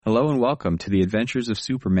Hello and welcome to the Adventures of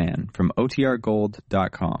Superman from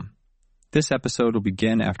OTRGold.com. This episode will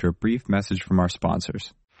begin after a brief message from our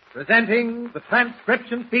sponsors. Presenting the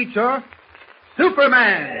transcription feature,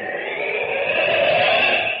 Superman!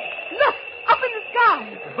 Look! Up in the sky!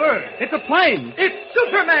 It's a bird. It's a plane. It's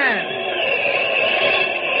Superman!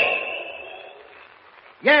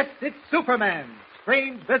 Yes, it's Superman,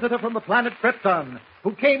 strange visitor from the planet Krypton,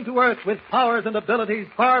 who came to Earth with powers and abilities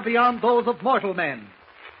far beyond those of mortal men.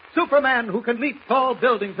 Superman, who can leap tall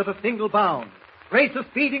buildings at a single bound, race a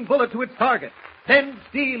speeding bullet to its target, bend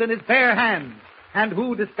steel in his bare hands, and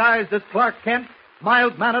who, disguised as Clark Kent,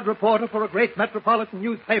 mild-mannered reporter for a great metropolitan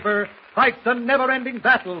newspaper, fights a never-ending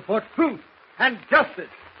battle for truth and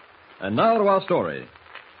justice. And now to our story.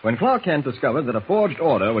 When Clark Kent discovered that a forged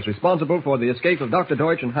order was responsible for the escape of Dr.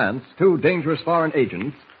 Deutch and Hans, two dangerous foreign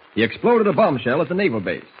agents, he exploded a bombshell at the naval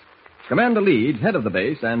base. Commander Leeds, head of the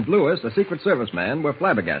base, and Lewis, a Secret Service man, were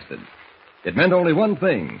flabbergasted. It meant only one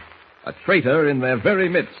thing: a traitor in their very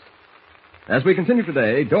midst. As we continue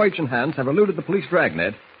today, Deutch and Hans have eluded the police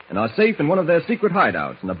dragnet and are safe in one of their secret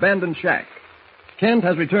hideouts, an abandoned shack. Kent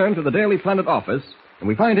has returned to the Daily Planet office, and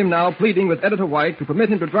we find him now pleading with Editor White to permit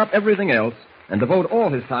him to drop everything else and devote all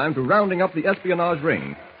his time to rounding up the espionage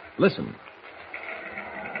ring. Listen.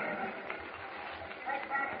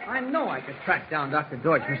 I know I could track down Dr.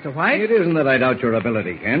 Deutch, Mr. White. It isn't that I doubt your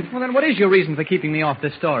ability, Kent. Well, then what is your reason for keeping me off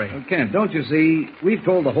this story? Well, Kent, don't you see, we've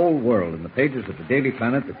told the whole world in the pages of the Daily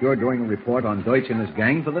Planet that you're doing a report on Deutch and his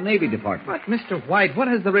gang for the Navy Department. But, Mr. White, what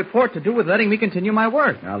has the report to do with letting me continue my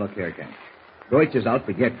work? Now, look here, Kent. Deutch is out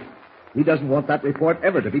to get you. He doesn't want that report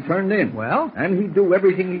ever to be turned in. Well? And he'd do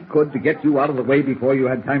everything he could to get you out of the way before you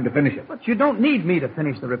had time to finish it. But you don't need me to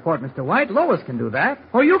finish the report, Mr. White. Lois can do that.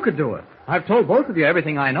 Or you could do it. I've told both of you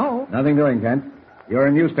everything I know. Nothing doing, Kent. You're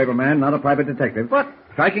a newspaper man, not a private detective. But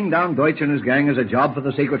tracking down Deutch and his gang is a job for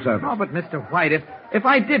the Secret Service. Oh, but Mr. White, if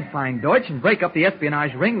I did find Deutch and break up the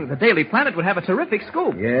espionage ring, the Daily Planet would have a terrific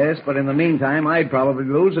scoop. Yes, but in the meantime, I'd probably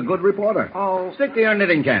lose a good reporter. Oh. Stick to your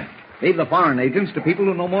knitting, Kent. Leave the foreign agents to people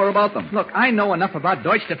who know more about them. Look, I know enough about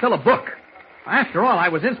Deutch to fill a book. After all, I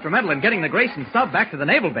was instrumental in getting the Grayson sub back to the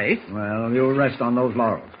naval base. Well, you'll rest on those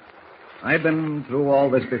laurels. I've been through all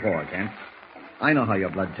this before, Kent. I know how your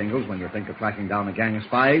blood tingles when you think of tracking down a gang of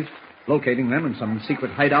spies, locating them in some secret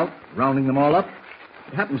hideout, rounding them all up.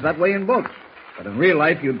 It happens that way in books. But in real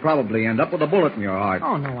life, you'd probably end up with a bullet in your heart.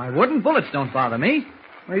 Oh, no, I wouldn't. Bullets don't bother me.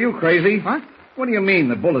 Are you crazy? What? What do you mean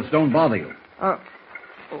that bullets don't bother you?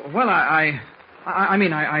 Well, I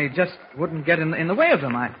just wouldn't get in the way of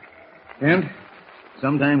them. Kent,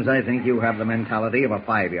 sometimes I think you have the mentality of a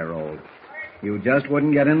 5-year-old. You just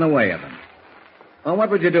wouldn't get in the way of them. Well, what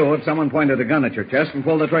would you do if someone pointed a gun at your chest and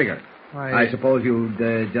pulled the trigger? I suppose you'd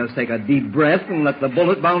just take a deep breath and let the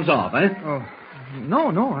bullet bounce off, eh? Oh,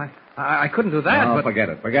 no, I couldn't do that. Oh, but... forget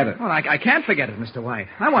it. Well, I can't forget it, Mr. White.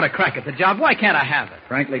 I want to crack at the job. Why can't I have it?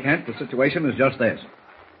 Frankly, Kent, the situation is just this.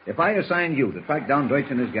 If I assigned you to track down Deutch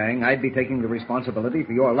and his gang, I'd be taking the responsibility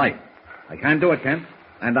for your life. I can't do it, Kent,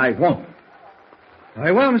 and I won't.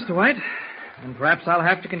 Very well, Mr. White. And perhaps I'll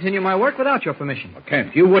have to continue my work without your permission.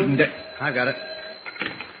 Kent, you wouldn't... I've got it.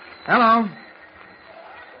 Hello.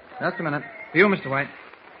 Just a minute. For you, Mr. White.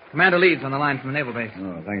 Commander Leeds on the line from the naval base.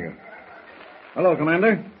 Oh, thank you. Hello,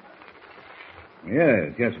 Commander.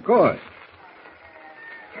 Yes, of course.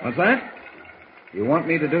 What's that? You want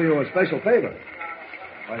me to do you a special favor?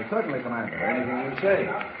 Why, certainly, Commander. Anything you say.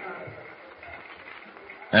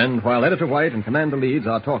 And while Editor White and Commander Leeds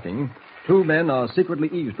are talking, two men are secretly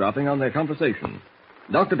eavesdropping on their conversation.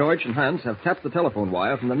 Dr. Deutch and Hans have tapped the telephone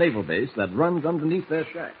wire from the naval base that runs underneath their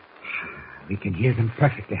shack. We can hear them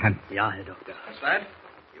perfectly, Hans. Yeah, Herr Doctor. What's that?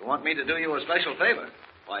 You want me to do you a special favor?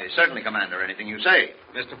 Why, certainly, Commander. Anything you say.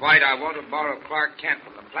 Mr. White, I want to borrow Clark Kent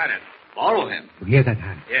from the planet. Borrow him? You hear that,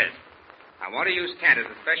 Hans? Yes. I want to use Kent as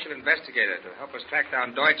a special investigator to help us track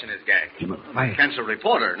down Deutch and his gang. Kent's a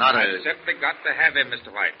reporter, not I've simply got to have him, Mr.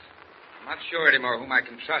 White. I'm not sure anymore whom I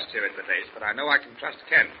can trust here at the base, but I know I can trust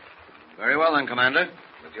Kent. Very well, then, Commander.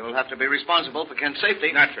 But you'll have to be responsible for Kent's safety.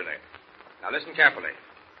 Naturally. Now, listen carefully.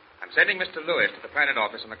 I'm sending Mr. Lewis to the planet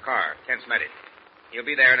office in the car, Kent's medic. He'll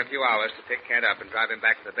be there in a few hours to pick Kent up and drive him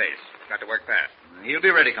back to the base. Got to work fast. He'll be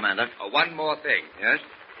ready, Commander. Oh, one more thing. Yes?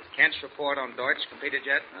 Is Kent's report on Deutch completed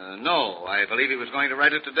yet? No. I believe he was going to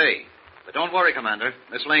write it today. But don't worry, Commander.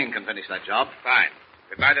 Miss Lane can finish that job. Fine.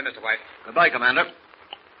 Goodbye then, Mr. White. Goodbye, Commander.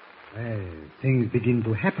 Well, things begin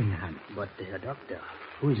to happen, Hans. But, Herr Doctor,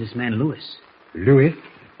 who is this man Lewis? Lewis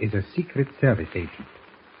is a Secret Service agent.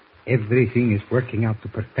 Everything is working out to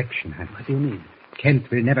perfection, Hans. What do you mean? Kent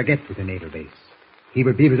will never get to the naval base. He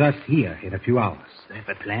will be with us here in a few hours. They have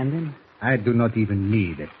a plan, then? I do not even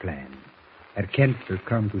need a plan. Herr Kent will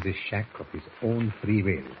come to the shack of his own free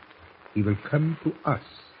will. He will come to us.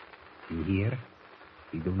 You hear?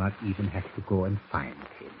 We do not even have to go and find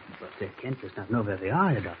him. But Herr Kent does not know where they are,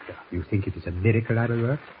 Herr Doctor. You think it is a miracle I will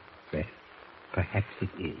work? Well, perhaps it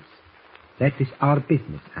is. That is our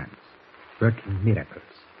business, Hans. Working miracles.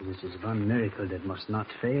 This is one miracle that must not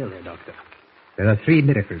fail, Herr Doctor. There are 3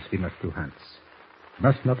 miracles we must do, Hans. We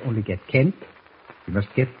must not only get Kent, we must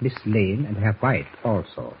get Miss Lane and Herr White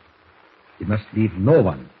also. We must leave no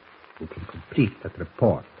one who can complete that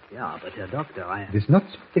report. Yeah, but Herr Doctor, It is not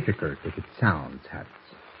so difficult as it sounds, Hans.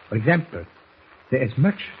 For example, there is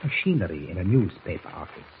much machinery in a newspaper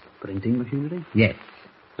office. Printing machinery? Yes,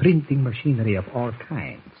 printing machinery of all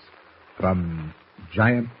kinds. From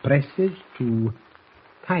giant presses to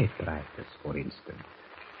typewriters, for instance.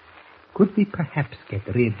 Could we perhaps get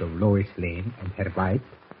rid of Lois Lane and Herr White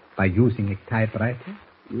by using a typewriter?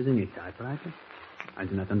 Using a typewriter? I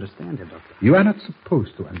do not understand, Herr Doctor. You are not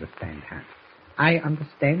supposed to understand, Hans. I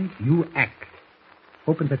understand, you act.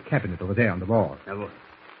 Open that cabinet over there on the wall. Jawohl.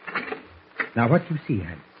 Now, what do you see,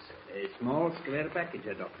 Hans? A small square package,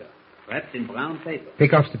 Herr Doctor, wrapped in brown paper.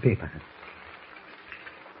 Take off the paper, Hans.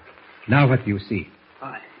 Now, what do you see?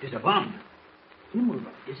 Ah, it is a bomb. Himmel,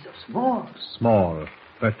 it is so small. Small,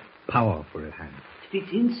 but powerful, Hans. It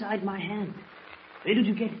fits inside my hand. Where did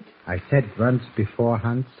you get it? I said once before,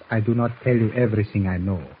 Hans, I do not tell you everything I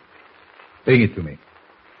know. Bring it to me.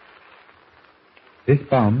 This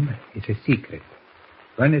bomb is a secret.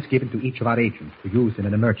 One is given to each of our agents to use in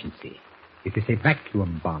an emergency. It is a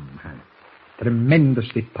vacuum bomb, Hans.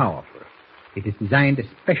 Tremendously powerful. It is designed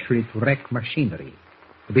especially to wreck machinery,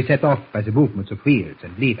 to be set off by the movements of wheels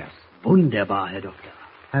and levers. Wunderbar, Herr Doctor.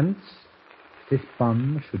 Hans, this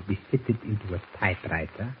bomb should be fitted into a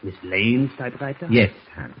typewriter. Miss Lane's typewriter? Yes,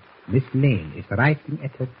 Hans. Miss Lane is writing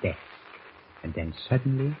at her desk. And then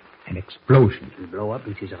suddenly, an explosion. It will blow up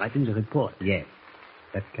and she's writing the report. Yes,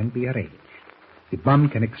 that can be arranged. The bomb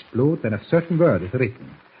can explode when a certain word is written.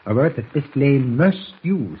 A word that Miss Lane must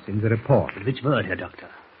use in the report. Which word, Herr Doctor?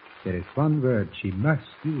 There is one word she must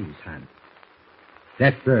use, Hans.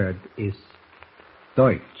 That word is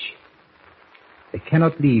Deutch. They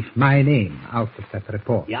cannot leave my name out of that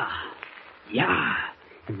report. Ja.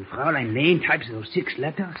 And Fräulein Lane types those 6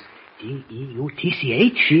 letters.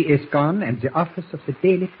 D-E-U-T-C-H? She is gone, and the office of the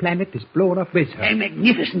Daily Planet is blown up with her. A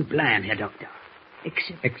magnificent plan, Herr Doctor.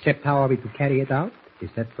 Except how are we to carry it out? Is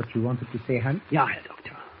that what you wanted to say, Hans? Ja, Herr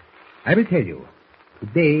Doctor. I will tell you.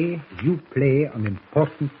 Today, you play an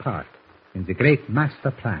important part in the great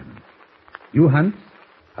master plan. You, Hans,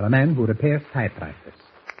 are a man who repairs typewriters.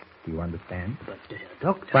 Do you understand? But, Herr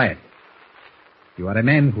Doctor... Quiet. You are a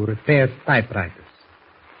man who repairs typewriters.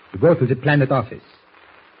 You go to the Planet office.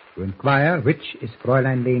 You inquire which is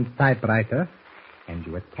Fräulein Lane's typewriter, and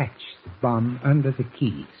you attach the bomb under the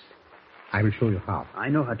keys. I will show you how. I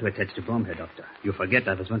know how to attach the bomb, Herr Doctor. You forget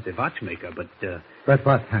I was once a watchmaker, but... But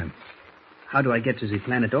what, Hans? How do I get to the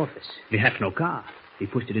Planet office? We have no car. We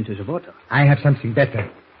pushed it into the water. I have something better.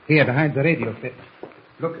 Here, behind the radio set.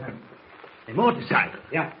 Look, Hans. A motorcycle?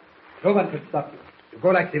 Yeah. No one can stop you. You go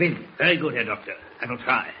like the wind. Very good, Herr Doctor. I will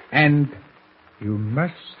try. And you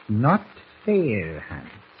must not fail, Hans.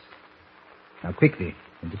 Now, quickly.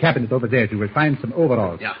 In the cabinet over there, you will find some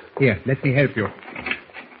overalls. Yeah. Here, let me help you.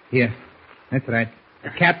 Here. That's right. The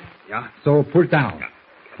cap. Yeah. So pull down. Yeah.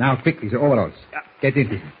 Now, quickly, the overalls. Yeah. Get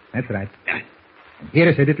into them. That's right. Yeah. And here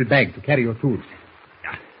is a little bag to carry your tools.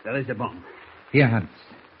 Yeah. There is the bomb. Here, Hans.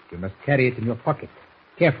 You must carry it in your pocket.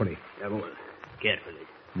 Carefully. Jawohl. Carefully.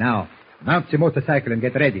 Now, mount the motorcycle and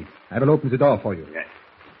get ready. I will open the door for you. Yes.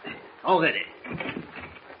 All ready.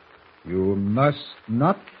 You must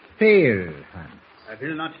not fail, Hans. I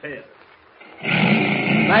will not fail.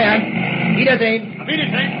 Bye, Hans. Wiedersehen. Auf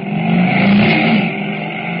Wiedersehen.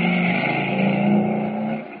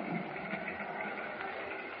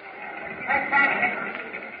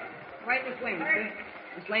 Right this way, mister.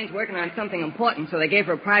 Miss Lane's working on something important, so they gave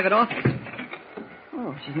her a private office.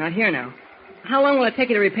 Oh, she's not here now. How long will it take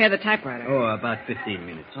you to repair the typewriter? Oh, about 15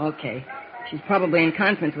 minutes. Okay. She's probably in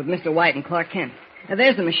conference with Mr. White and Clark Kent. Now,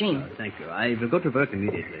 there's the machine. Thank you. I will go to work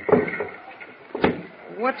immediately.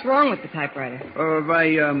 What's wrong with the typewriter?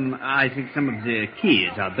 I think some of the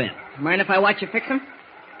keys are bent. Mind if I watch you fix them?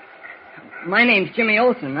 My name's Jimmy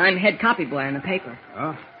Olsen. I'm head copy boy on the paper.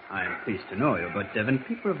 Oh, I am pleased to know you, but when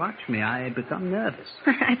people watch me, I become nervous.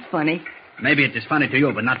 That's funny. Maybe it is funny to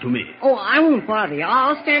you, but not to me. Oh, I won't bother you.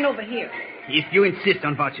 I'll stand over here. If you insist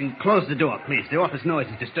on watching, close the door, please. The office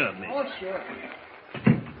noises disturb me. Oh, sure.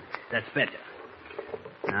 That's better.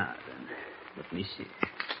 Now, then, let me see.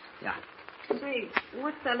 Yeah. Say,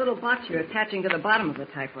 what's that little box you're attaching to the bottom of the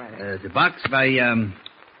typewriter? The box,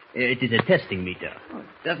 it is a testing meter. Oh, it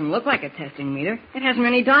doesn't look like a testing meter. It hasn't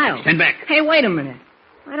any dials. Stand back. Hey, wait a minute.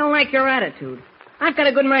 I don't like your attitude. I've got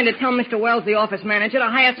a good mind to tell Mr. Wells, the office manager, to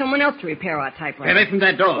hire someone else to repair our typewriter. Get away from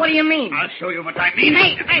that door. What do you mean? I'll show you what I mean.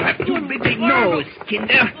 Hey, you have too big a nose,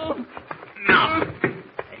 Kinder. Now,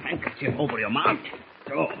 a handkerchief over your mouth.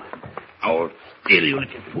 So, I'll steal you,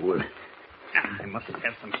 little fool. I must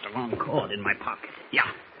have some strong cord in my pocket.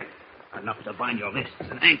 Yeah, enough to bind your wrists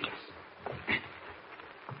and ankles.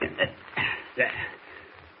 There.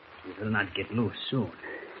 You will not get loose soon.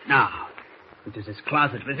 Now, into this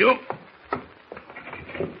closet with you.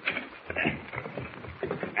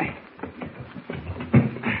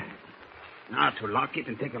 Now to lock it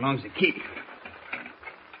and take along the key.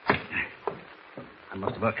 I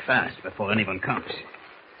must work fast before anyone comes.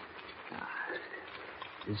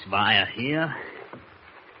 This wire here.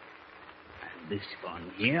 And this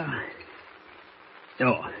one here.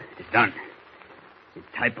 So, it's done. The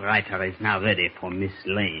typewriter is now ready for Miss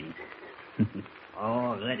Lane.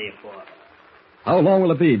 All ready for her. How long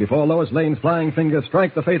will it be before Lois Lane's flying fingers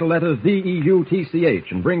strike the fatal letters D-E-U-T-C-H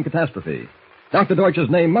and bring catastrophe? Dr. Deutsch's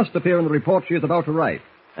name must appear in the report she is about to write.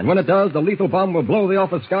 And when it does, the lethal bomb will blow the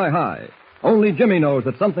office sky high. Only Jimmy knows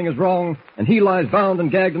that something is wrong, and he lies bound and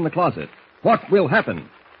gagged in the closet. What will happen?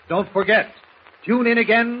 Don't forget, tune in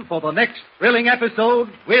again for the next thrilling episode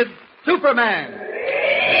with Superman.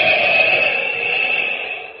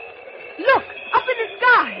 Look, up in the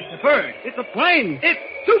sky. It's a bird. It's a plane. It's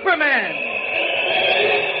Superman!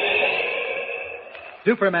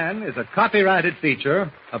 Superman is a copyrighted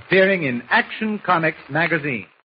feature appearing in Action Comics magazine.